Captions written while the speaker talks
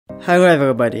Hello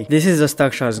everybody, this is the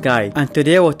Structures Guy, and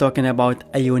today we're talking about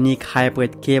a unique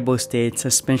hybrid cable-stayed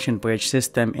suspension bridge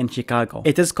system in Chicago.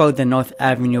 It is called the North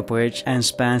Avenue Bridge and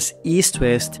spans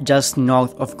east-west just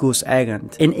north of Goose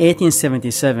Island. In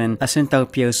 1877, a central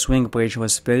pier swing bridge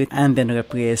was built and then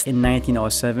replaced in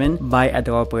 1907 by a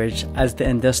drawbridge as the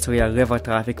industrial river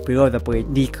traffic below the bridge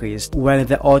decreased, while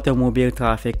the automobile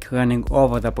traffic running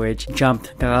over the bridge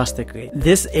jumped drastically.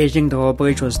 This aging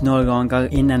drawbridge was no longer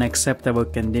in an acceptable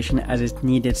condition as it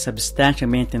needed substantial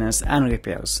maintenance and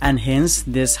repairs, and hence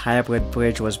this hybrid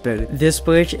bridge was built. This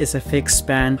bridge is a fixed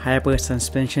span hybrid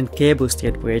suspension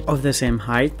cable-stayed bridge of the same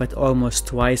height but almost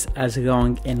twice as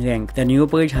long in length. The new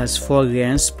bridge has 4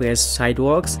 lane spaced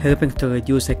sidewalks, helping to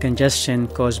reduce the congestion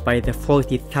caused by the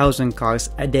 40,000 cars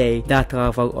a day that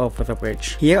travel over the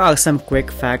bridge. Here are some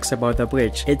quick facts about the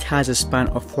bridge. It has a span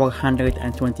of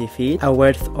 420 feet, a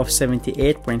width of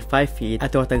 78.5 feet, a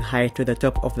total height to the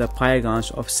top of the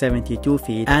pylons of 72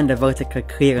 feet, and a vertical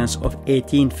clearance of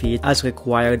 18 feet as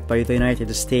required by the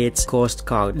United States Coast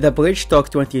Guard. The bridge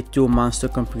took 22 months to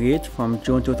complete from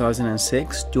June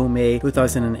 2006 to May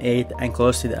 2008 and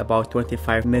costed about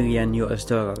 $25 million.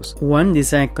 One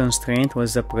design constraint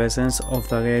was the presence of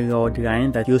the railroad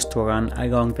line that used to run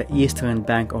along the eastern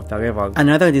bank of the river.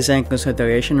 Another design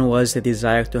consideration was the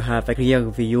desire to have a clear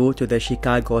view to the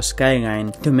Chicago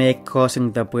skyline to make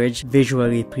crossing the bridge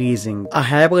visually pleasing. A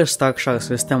hybrid structural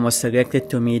system was selected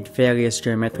to meet various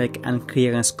geometric and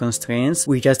clearance constraints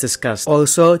we just discussed.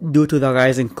 Also, due to the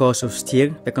rising cost of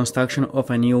steel, the construction of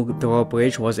a new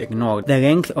drawbridge was ignored. The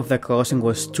length of the crossing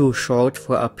was too short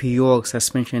for a pure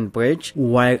suspension bridge,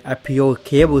 while a pure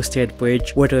cable-stayed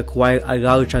bridge would require a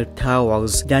larger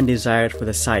towers than desired for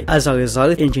the site. As a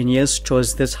result, engineers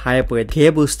chose this hybrid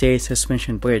cable-stayed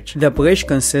suspension bridge. The bridge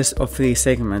consists of 3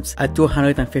 segments, a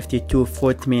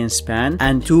 252-foot main span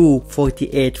and 2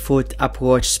 48-foot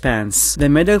approach spans. The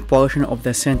middle portion of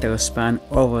the center span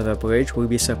over the bridge will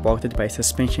be supported by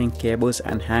suspension cables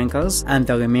and hangers, and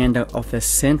the remainder of the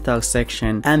center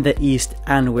section and the east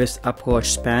and west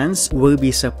approach spans will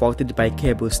be supported by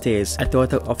cable stays, a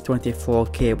total of 24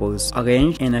 cables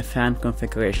arranged in a fan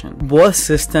configuration. Both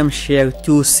systems share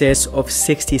 2 sets of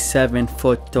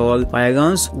 67-foot tall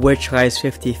pylons which rise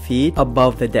 50 feet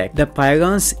above the deck. The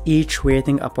pylons, each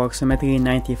weighing approximately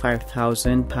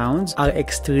 95,000 pounds, are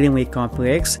extremely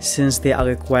complex since they are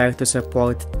required to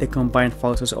support the combined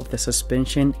forces of the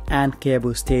suspension and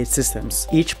cable-stayed systems.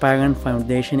 Each pylon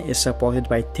foundation is supported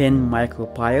by 10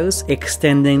 micropiles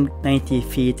extending 90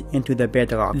 feet into the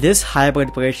bedrock. This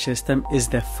hybrid bridge system is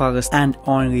the first and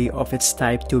only of its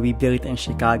type to be built in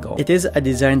Chicago. It is a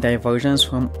design divergence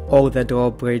from all the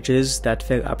drawbridges that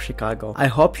fill up Chicago. I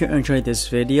hope you enjoyed this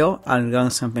video and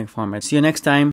learned something from it. See you next time.